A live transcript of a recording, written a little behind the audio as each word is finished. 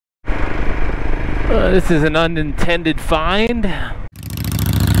This is an unintended find.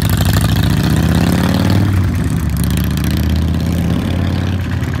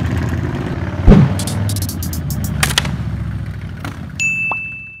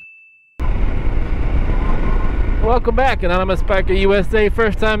 Welcome back, Anonymous Biker USA.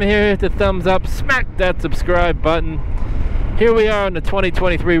 First time here, hit the thumbs up, smack that subscribe button. Here we are on the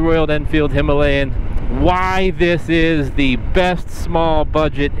 2023 Royal Enfield Himalayan. Why this is the best small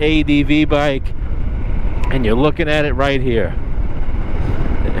budget ADV bike, and you're looking at it right here.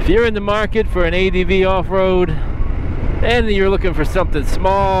 If you're in the market for an ADV off-road and you're looking for something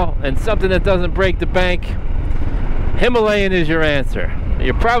small and something that doesn't break the bank, Himalayan is your answer.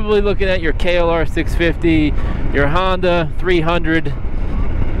 You're probably looking at your KLR 650, your Honda 300,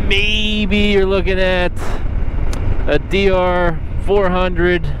 maybe you're looking at a DR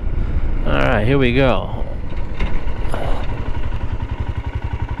 400. All right, here we go.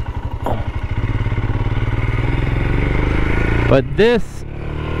 But this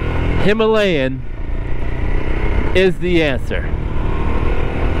Himalayan is the answer.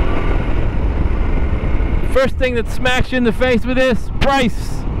 First thing that smacks you in the face with this,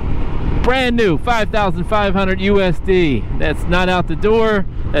 price. Brand new, 5,500 USD. That's not out the door,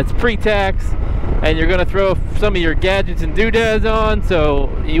 that's pre-tax. And you're gonna throw some of your gadgets and doodads on, so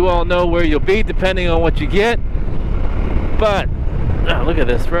you all know where you'll be depending on what you get. But, oh, look at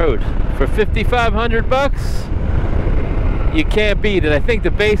this road. For 5,500 bucks, you can't beat it. I think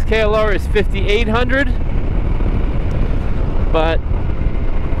the base KLR is 5,800. But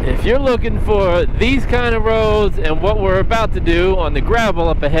if you're looking for these kind of roads and what we're about to do on the gravel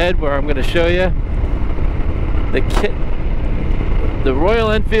up ahead, where I'm going to show you, the Royal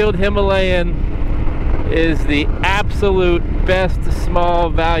Enfield Himalayan is the absolute best small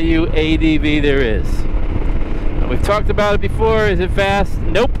value ADV there is. And we've talked about it before. Is it fast?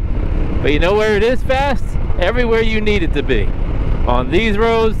 Nope. But you know where it is fast? Everywhere you need it to be. On these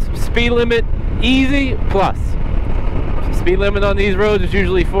roads, speed limit easy plus. Speed limit on these roads is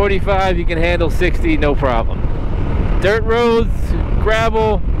usually 45. You can handle 60, no problem. Dirt roads,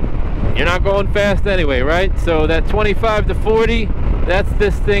 gravel, you're not going fast anyway, right? So that 25 to 40, that's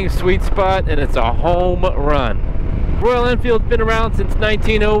this thing's sweet spot, and it's a home run. Royal Enfield's been around since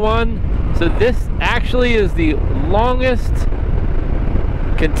 1901, so this actually is the longest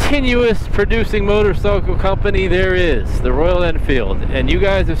continuous producing motorcycle company there is, the Royal Enfield. And you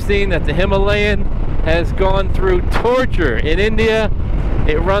guys have seen that the Himalayan has gone through torture in India.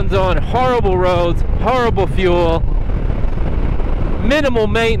 It runs on horrible roads, horrible fuel, minimal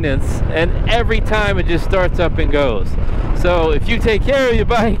maintenance, and every time it just starts up and goes. So if you take care of your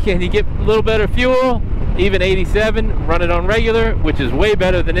bike and you get a little better fuel, even 87, run it on regular, which is way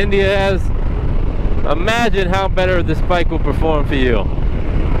better than India has, imagine how better this bike will perform for you.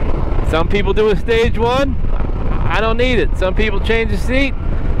 Some people do a stage one, I don't need it. Some people change the seat,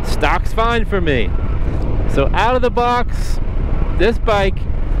 stock's fine for me. So out of the box, this bike,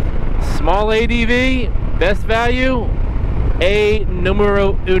 small ADV, best value, a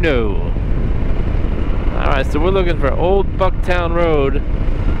numero uno. Alright, so we're looking for Old Bucktown Road,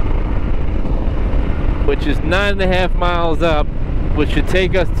 which is 9.5 miles up, which should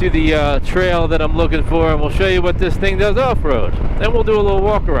take us to the trail that I'm looking for, and we'll show you what this thing does off-road. Then we'll do a little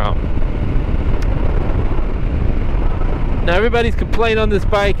walk around. Now everybody's complaint on this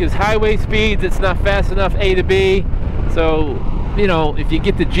bike is highway speeds, it's not fast enough A to B. So, you know, if you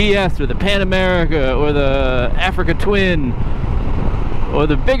get the GS or the Pan America or the Africa Twin or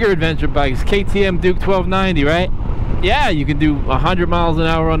the bigger adventure bikes, KTM Duke 1290, right? Yeah, you can do 100 miles an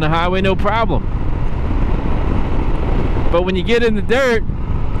hour on the highway, no problem. But when you get in the dirt,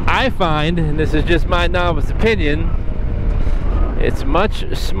 I find, and this is just my novice opinion, it's much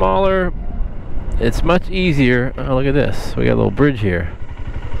smaller. It's much easier. Oh, look at this. We got a little bridge here.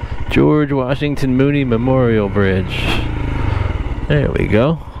 George Washington Mooney Memorial Bridge. There we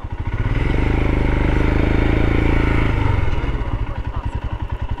go.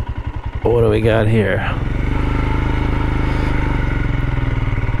 What do we got here?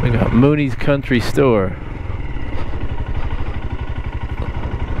 We got Mooney's Country Store.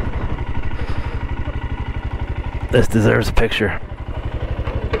 This deserves a picture.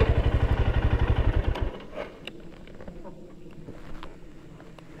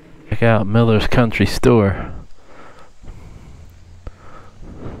 Check out Miller's Country Store.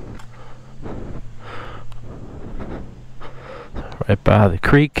 Right by the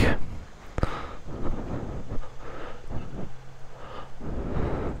creek.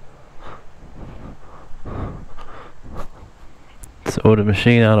 Soda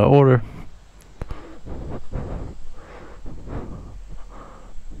machine out of order.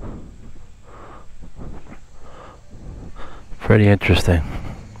 Pretty interesting.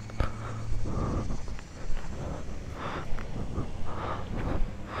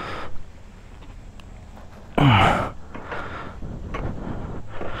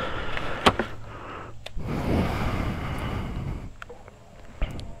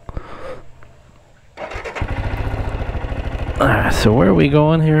 Alright, so where are we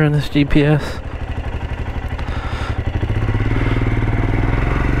going here in this GPS?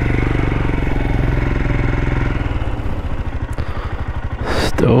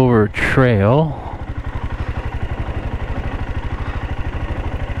 Stover Trail.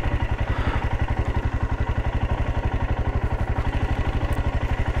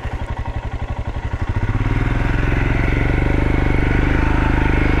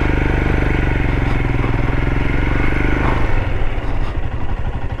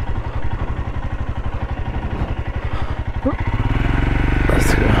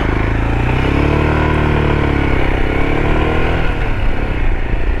 Let's go.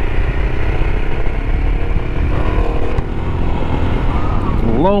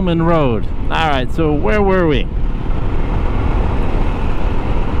 Loman Road. Alright, so where were we?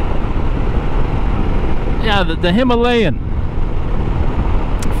 Yeah, the Himalayan.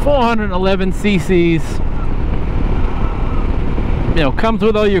 411 cc's. You know, comes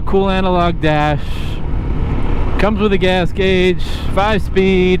with all your cool analog dash. Comes with a gas gauge,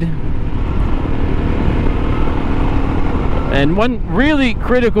 5-speed. And one really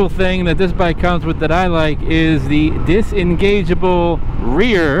critical thing that this bike comes with that I like is the disengageable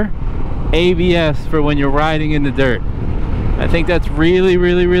rear ABS for when you're riding in the dirt. I think that's really,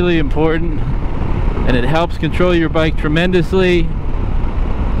 really, really important, and it helps control your bike tremendously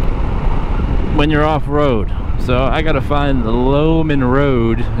when you're off-road. So I gotta find the Loman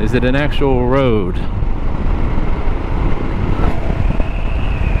Road. Is it an actual road?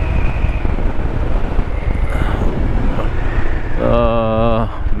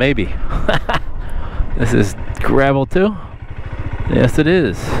 Maybe. This is gravel too? Yes, it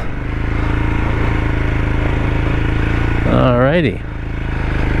is. Alrighty.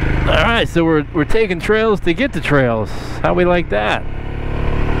 Alright, so we're taking trails to get to trails. How we like that?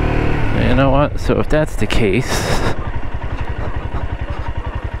 You know what? So if that's the case,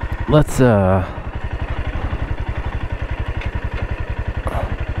 let's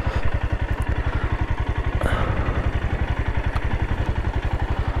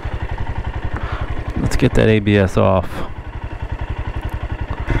get that ABS off.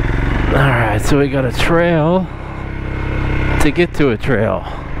 Alright, so we got a trail to get to a trail.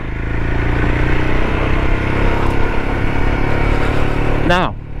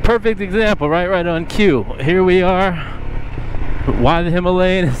 Now, perfect example, right on cue. Here we are. Why the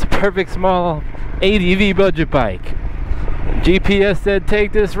Himalayan is a perfect small ADV budget bike. GPS said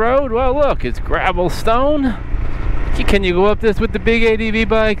take this road. Well, look, it's gravel, stone. Can you go up this with the big ADV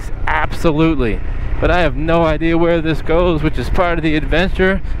bikes? Absolutely. But I have no idea where this goes, which is part of the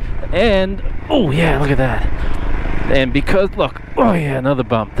adventure. And oh yeah, look at that. And because look, oh yeah, another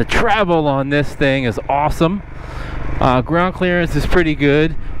bump. The travel on this thing is awesome. Ground clearance is pretty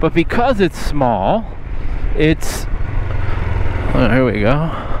good, but because it's small, it's here we go.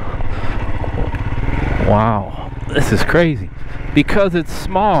 Wow, this is crazy. Because it's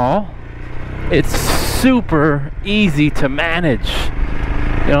small, it's super easy to manage.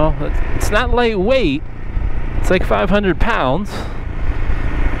 You know, it's not lightweight. It's like 500 pounds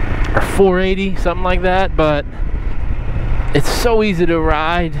or 480, something like that, but it's so easy to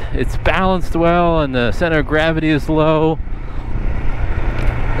ride. It's balanced well, and the center of gravity is low.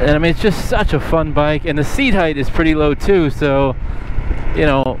 And I mean, it's just such a fun bike, and the seat height is pretty low too, so you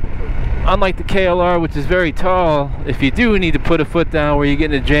know, unlike the KLR, which is very tall, if you do need to put a foot down where you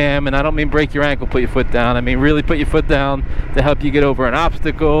get in a jam, and I don't mean break your ankle, put your foot down, I mean really put your foot down to help you get over an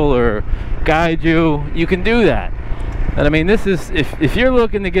obstacle or guide you, you can do that. And I mean, this is, if you're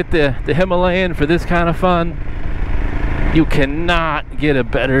looking to get the Himalayan for this kind of fun, you cannot get a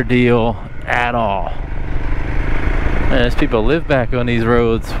better deal at all. Man, there's people live back on these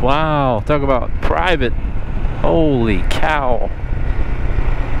roads. Wow, talk about private. Holy cow.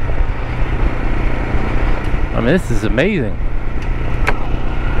 I mean, this is amazing.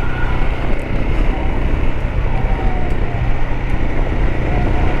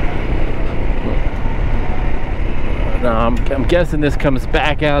 Now, I'm guessing this comes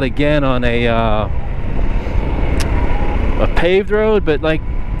back out again on a paved road, but like,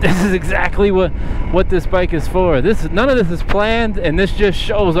 this is exactly what this bike is for. None of this is planned, and this just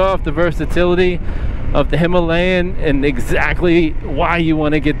shows off the versatility of the Himalayan and exactly why you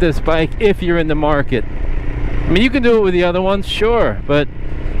want to get this bike if you're in the market. I mean, you can do it with the other ones, sure, but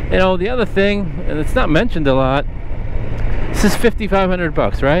you know, the other thing, and it's not mentioned a lot, This is 5,500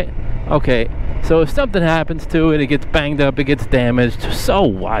 bucks, right? Okay, so if something happens to it, it gets banged up, it gets damaged, so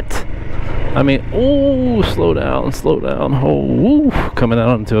what? I mean, oh, slow down, slow down. Oh, woo, coming out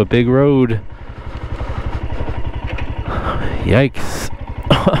onto a big road. Yikes.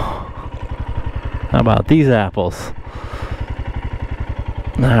 How about these apples?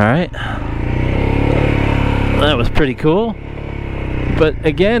 Alright. That was pretty cool. But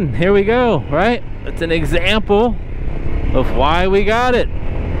again, here we go, right? It's an example of why we got it.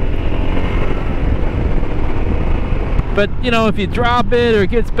 But, you know, if you drop it or it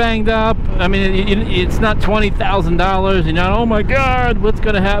gets banged up, I mean, it's not $20,000. You're not, oh my God, what's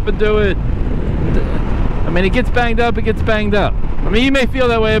going to happen to it? I mean, it gets banged up, it gets banged up. I mean, you may feel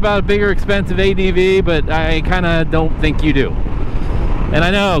that way about a bigger, expensive ADV, but I kind of don't think you do. And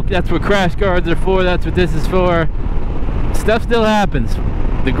I know that's what crash guards are for, that's what this is for. Stuff still happens.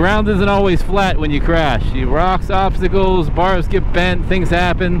 The ground isn't always flat when you crash. Rocks, obstacles, bars get bent, things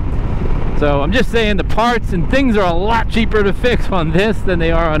happen. So I'm just saying the parts and things are a lot cheaper to fix on this than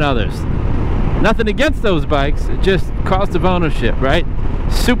they are on others. Nothing against those bikes, it's just cost of ownership, right?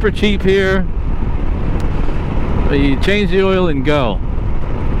 Super cheap here. You change the oil and go.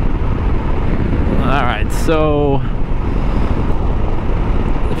 Alright, so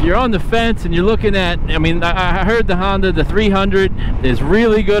if you're on the fence and you're looking at, I mean, I heard the Honda, the 300 is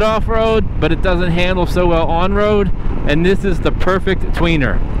really good off-road, but it doesn't handle so well on-road, and this is the perfect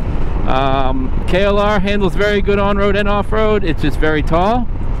tweener. KLR handles very good on-road and off-road. It's just very tall,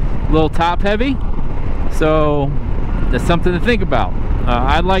 a little top-heavy, so that's something to think about.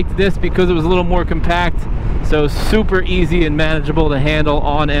 I liked this because it was a little more compact, so super easy and manageable to handle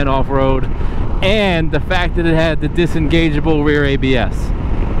on and off-road, and the fact that it had the disengageable rear ABS.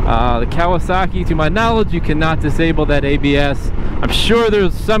 The Kawasaki, to my knowledge, you cannot disable that ABS. I'm sure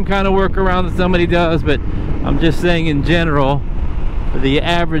there's some kind of workaround that somebody does, but I'm just saying in general, for the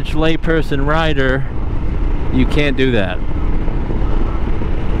average layperson rider, you can't do that.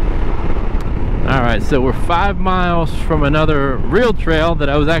 Alright, so we're 5 miles from another real trail that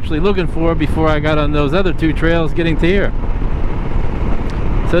I was actually looking for before I got on those other 2 trails getting to here.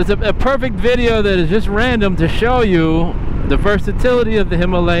 So it's a perfect video that is just random to show you the versatility of the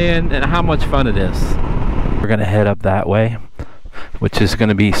Himalayan and how much fun it is. We're going to head up that way, which is going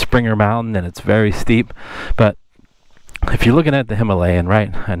to be Springer Mountain, and it's very steep, but if you're looking at the Himalayan,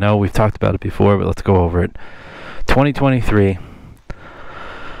 right, I know we've talked about it before, but let's go over it. 2023,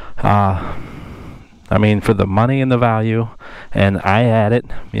 I mean, for the money and the value, and I had it,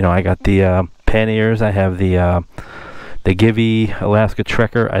 you know, I got the panniers, I have the Givey Alaska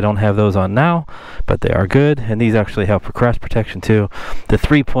Trekker. I don't have those on now, but they are good, and these actually help for crash protection too. The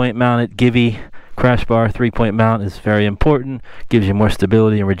 3-point mounted Givey crash bar 3-point mount is very important, gives you more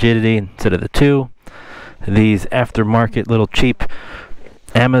stability and rigidity instead of the 2. These aftermarket little cheap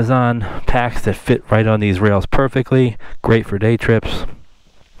Amazon packs that fit right on these rails perfectly, great for day trips.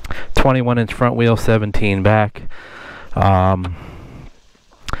 21-inch front wheel, 17 back.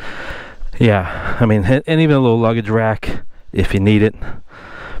 Yeah, I mean, and even a little luggage rack if you need it.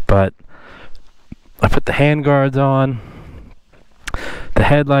 But I put the hand guards on. The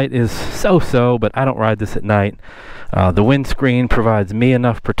headlight is so-so, but I don't ride this at night. The windscreen provides me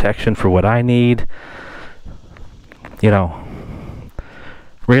enough protection for what I need. You know,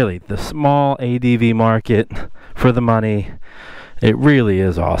 really, the small ADV market for the money, it really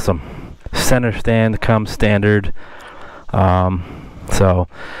is awesome. Center stand comes standard. So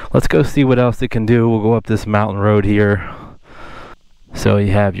let's go see what else it can do. We'll go up this mountain road here. So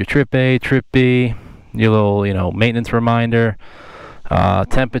you have your trip A, trip B, your little, you know, maintenance reminder,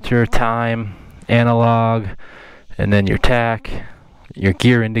 temperature, time, analog, and then your tach, your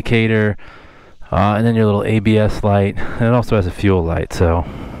gear indicator, and then your little ABS light, and it also has a fuel light. So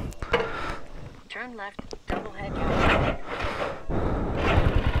turn left, double head.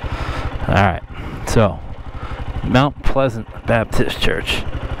 all right, so Mount Pleasant Baptist Church.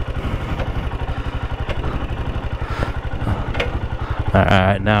 All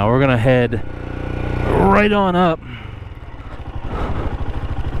right, now we're gonna head right on up.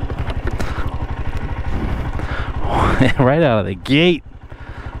 Right out of the gate.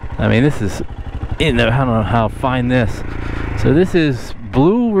 I mean, this is in the, I don't know how to find this. So this is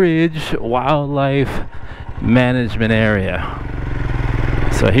Blue Ridge Wildlife Management Area.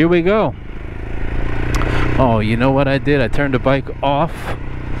 So here we go. Oh, you know what I did? I turned the bike off,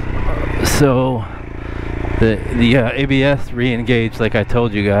 so the ABS re-engaged like I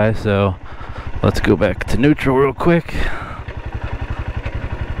told you guys. So let's go back to neutral real quick,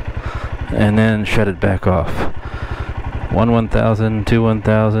 and then shut it back off. 1 1000, 2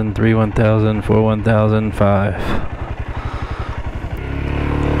 1000, 3 1000, 4 1000, 5.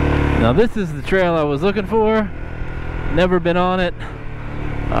 Now this is the trail I was looking for. Never been on it.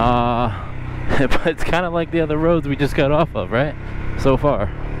 But it's kind of like the other roads we just got off of, right? So far.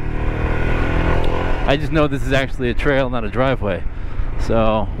 I just know this is actually a trail, not a driveway.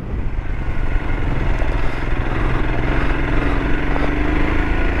 So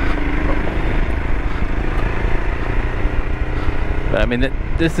but I mean,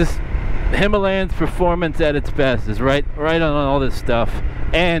 this is Himalayan's performance at its best, is right on all this stuff,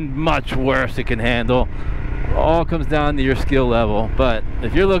 and much worse it can handle. All comes down to your skill level. But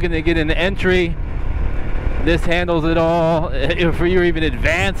if you're looking to get into entry, this handles it all. If you're even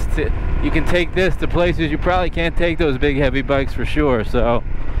advanced, you can take this to places you probably can't take those big heavy bikes for sure. So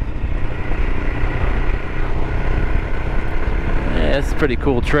yeah, it's a pretty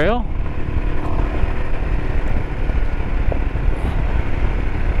cool trail.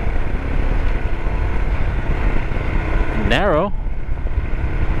 Narrow.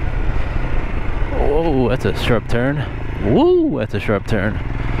 Whoa, that's a sharp turn. Woo, that's a sharp turn.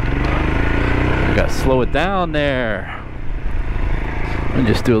 I gotta slow it down there. And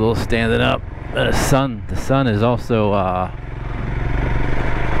just do a little standing up. The sun is also oh.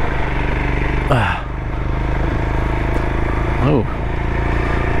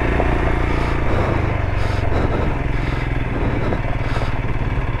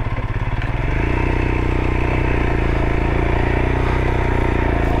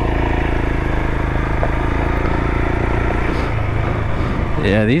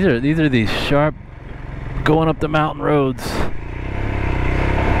 Yeah, these are these sharp going up the mountain roads.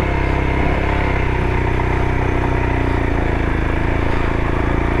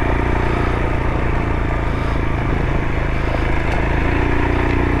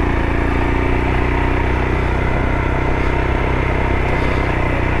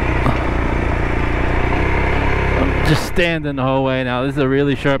 I'm just standing the whole way now. This is a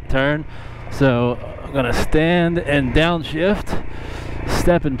really sharp turn, so I'm gonna stand and downshift.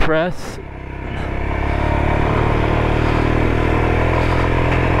 Step and press.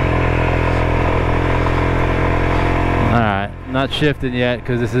 Alright, not shifting yet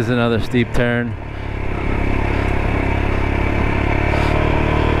because this is another steep turn.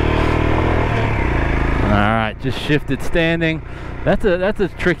 Alright, just shifted standing. That's a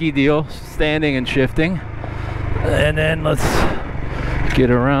tricky deal, standing and shifting. And then let's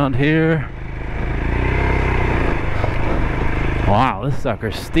get around here. Wow, this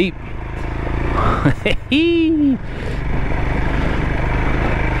sucker's steep.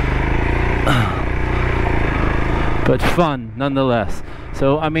 But fun nonetheless.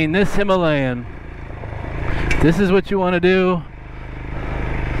 So I mean, this Himalayan, this is what you want to do.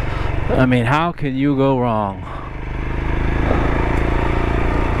 I mean, how can you go wrong?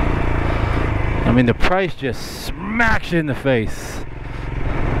 I mean, the price just smacks you in the face.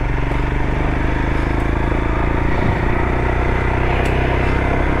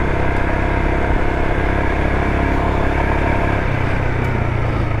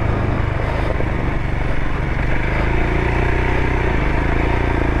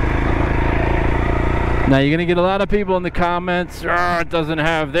 Now you're gonna get a lot of people in the comments, oh, it doesn't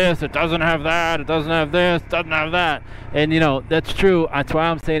have this, it doesn't have that, it doesn't have this, it doesn't have that. And you know, that's true. That's why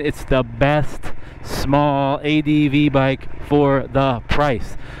I'm saying it's the best small ADV bike for the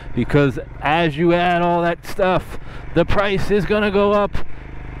price. Because as you add all that stuff, the price is gonna go up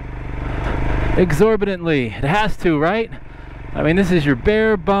exorbitantly. It has to, right? I mean, this is your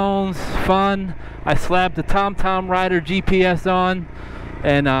bare bones fun. I slapped the TomTom Rider GPS on,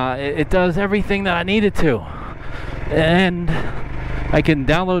 and it does everything that I need it to. And I can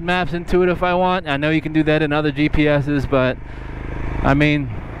download maps into it if I want. I know you can do that in other GPSs, but I mean,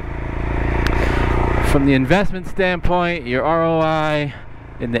 from the investment standpoint, your ROI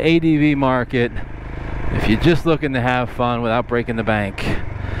in the ADV market, if you're just looking to have fun without breaking the bank,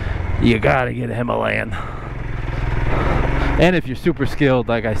 you gotta get a Himalayan. And if you're super skilled,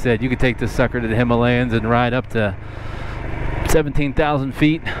 like I said, you could take this sucker to the Himalayas and ride up to 17,000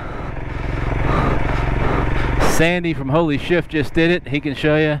 feet. Sandy from Holy Shift just did it. He can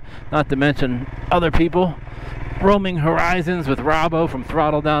show you, not to mention other people. Roaming Horizons with Robbo from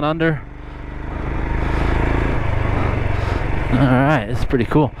Throttle Down Under. Alright, this is pretty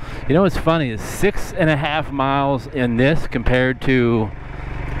cool. You know what's funny is 6.5 miles in this compared to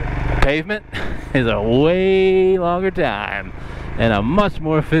pavement is a way longer time and a much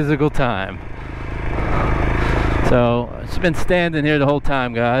more physical time. So it's been standing here the whole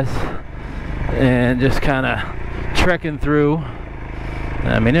time, guys, and just kind of trekking through.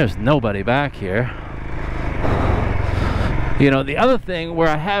 I mean, there's nobody back here. You know, the other thing where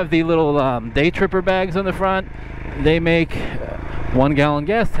I have the little day tripper bags on the front, they make 1-gallon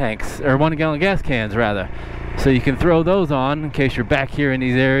gas tanks, or 1-gallon gas cans rather. So you can throw those on in case you're back here in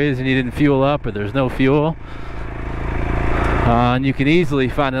these areas and you didn't fuel up or there's no fuel. And you can easily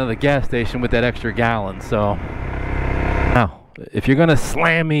find another gas station with that extra gallon. So now, if you're gonna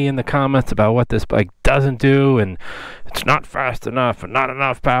slam me in the comments about what this bike doesn't do and it's not fast enough and not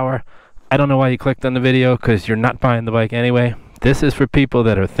enough power, I don't know why you clicked on the video, because you're not buying the bike anyway. This is for people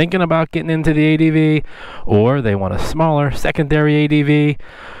that are thinking about getting into the ADV, or they want a smaller secondary ADV,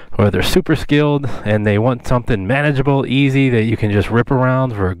 or they're super skilled and they want something manageable, easy, that you can just rip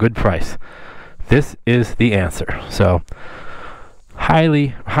around for a good price. This is the answer. So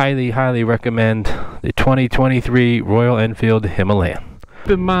highly, highly, highly recommend the 2023 Royal Enfield Himalayan.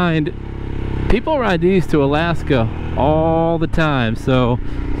 Keep in mind, people ride these to Alaska all the time, so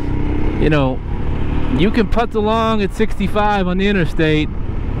you know, you can putz along at 65 on the interstate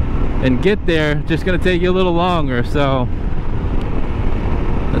and get there. Just gonna take you a little longer, so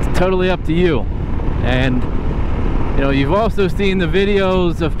that's totally up to you. And you know, you've also seen the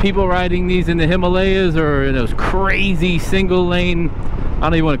videos of people riding these in the Himalayas or in those crazy single lane, I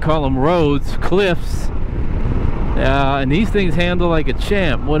don't even want to call them roads, cliffs, and these things handle like a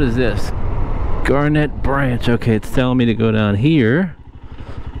champ. What is this? Garnet Branch. Okay, it's telling me to go down here.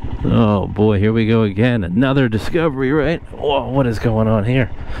 Oh boy, here we go again. Another discovery, right? Whoa, what is going on here?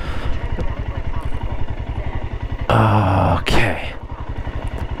 Okay.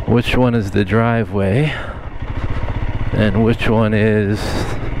 Which one is the driveway? And which one is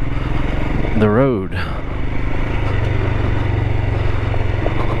the road?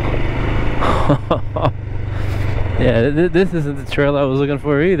 Yeah, this isn't the trail I was looking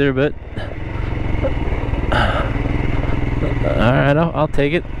for either, but alright, I'll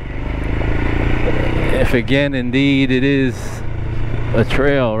take it. If again, indeed, it is a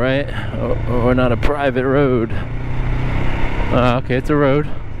trail, right? Or not a private road. Okay, it's a road.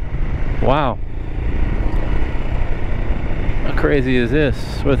 Wow. How crazy is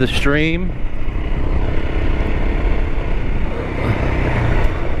this? With a stream?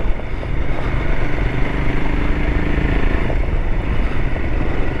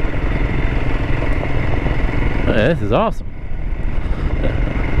 This is awesome.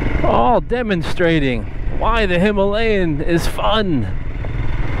 All demonstrating why the Himalayan is fun.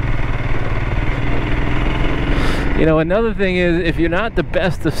 You know, another thing is, if you're not the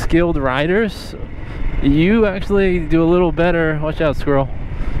best of skilled riders, you actually do a little better. Watch out, squirrel.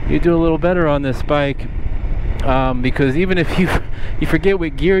 You do a little better on this bike, because even if you forget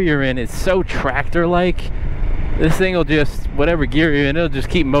what gear you're in, it's so tractor-like. This thing will just, whatever gear you're in, it'll just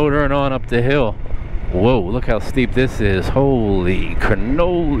keep motoring on up the hill. Whoa, look how steep this is. Holy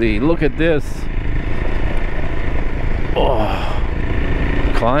cannoli, look at this.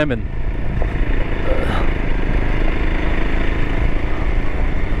 Oh, climbing.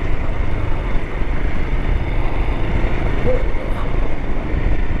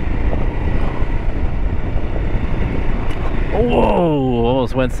 Whoa,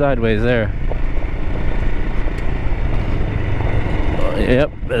 almost went sideways there.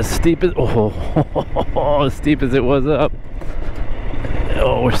 Yep, as steep as as steep as it was up.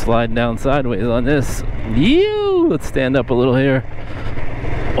 Oh, we're sliding down sideways on this. Let's stand up a little here.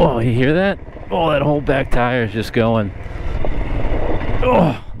 Oh, you hear that? Oh, that whole back tire is just going.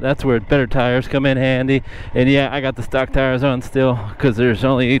 Oh, that's where better tires come in handy. And yeah, I got the stock tires on still because there's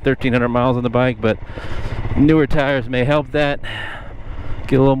only 1,300 miles on the bike, but newer tires may help that.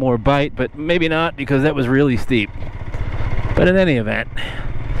 Get a little more bite, but maybe not, because that was really steep. But in any event,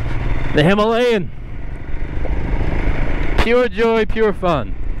 the Himalayan, pure joy, pure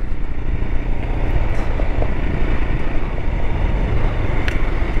fun.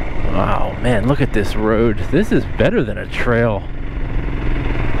 Wow, man, look at this road. This is better than a trail.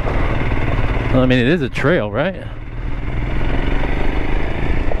 Well, I mean, it is a trail, right?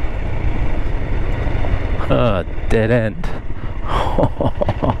 Dead end.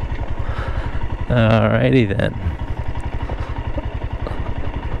 Alrighty then.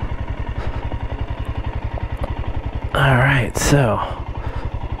 Alright, so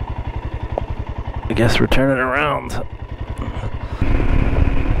I guess we're turning around.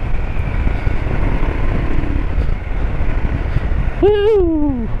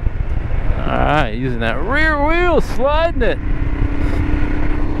 Woo! Alright, using that rear wheel, sliding it.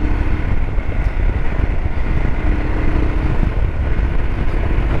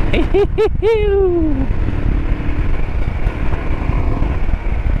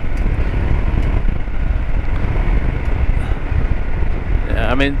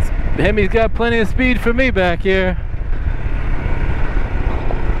 I mean, Hemi's got plenty of speed for me back here.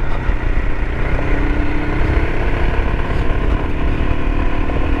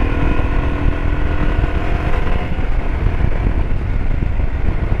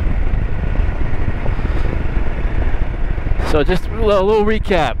 So just a little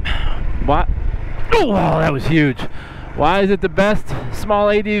recap. What? Oh, wow, that was huge. Why is it the best small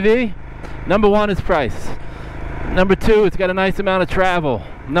ADV? Number one is price. Number two, it's got a nice amount of travel.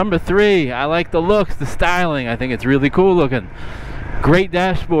 Number three, I like the looks, the styling. I think it's really cool looking. Great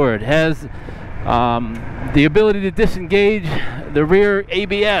dashboard. Has the ability to disengage the rear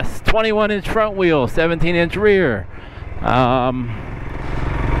ABS. 21-inch front wheel, 17-inch rear.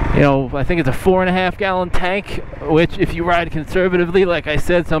 You know, I think it's a 4.5 gallon tank, which if you ride conservatively, like I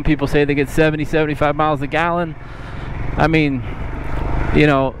said, some people say they get 70, 75 miles a gallon. I mean, you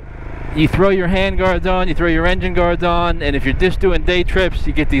know, you throw your hand guards on, you throw your engine guards on, and if you're just doing day trips,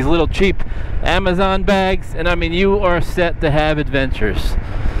 you get these little cheap Amazon bags, and I mean, you are set to have adventures.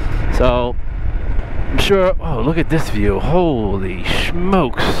 So, I'm sure, oh, look at this view. Holy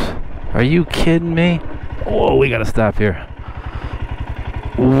smokes. Are you kidding me? Whoa, we gotta stop here.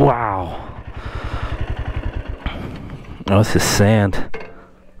 Wow. Oh, this is sand.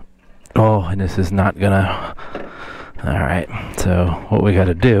 Oh, and this is not gonna... Alright, so what we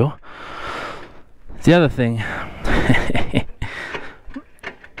gotta do... The other thing...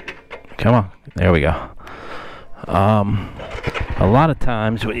 Come on, there we go. A lot of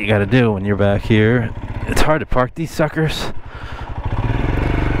times what you gotta do when you're back here, it's hard to park these suckers.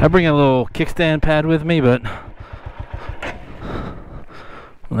 I bring a little kickstand pad with me, but...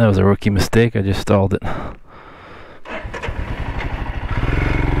 That was a rookie mistake. I just stalled it.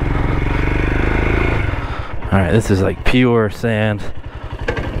 Alright, this is like pure sand.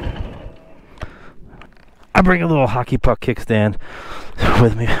 I bring a little hockey puck kickstand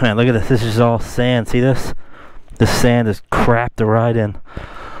with me. Man, look at this. This is all sand. See this? This sand is crap to ride in.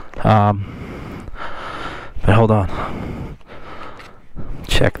 But hold on.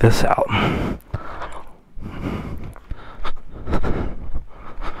 Check this out.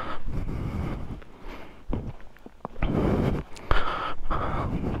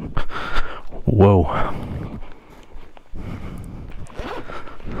 Whoa. I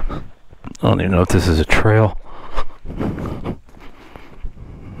don't even know if this is a trail.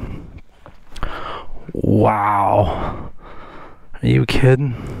 Wow. Are you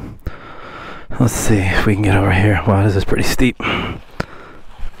kidding? Let's see if we can get over here. Wow, this is pretty steep.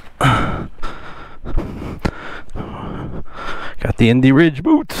 Got the Indy Ridge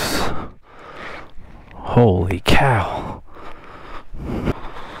boots. Holy cow.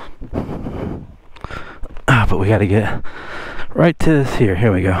 But we got to get right to this here.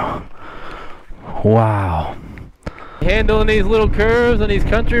 Here we go. Wow. Handling these little curves on these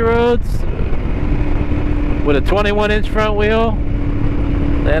country roads with a 21-inch front wheel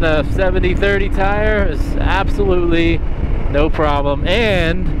and a 70/30 tire is absolutely no problem.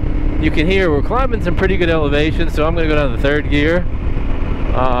 And you can hear we're climbing some pretty good elevation, so I'm going to go down to third gear.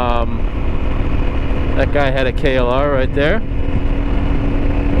 That guy had a KLR right there.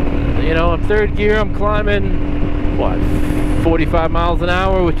 You know, in third gear, I'm climbing, what, 45 miles an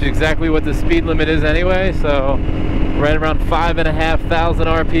hour, which is exactly what the speed limit is anyway, so right around 5,500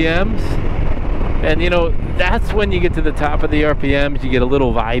 RPMs. And, you know, that's when you get to the top of the RPMs, you get a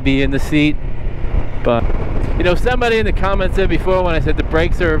little vibey in the seat. But, you know, somebody in the comments said before when I said the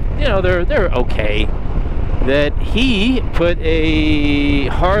brakes are, you know, they're okay, that he put a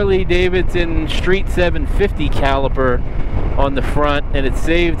Harley Davidson Street 750 caliper on the front, and it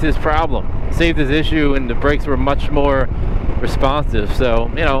saved his problem, saved his issue, and the brakes were much more responsive. So,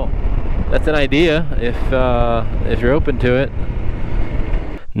 you know, that's an idea if you're open to it.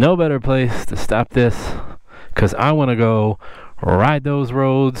 No better place to stop this, because I want to go ride those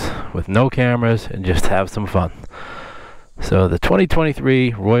roads with no cameras and just have some fun. So the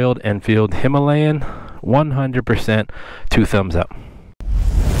 2023 Royal Enfield Himalayan, 100% 2 thumbs up.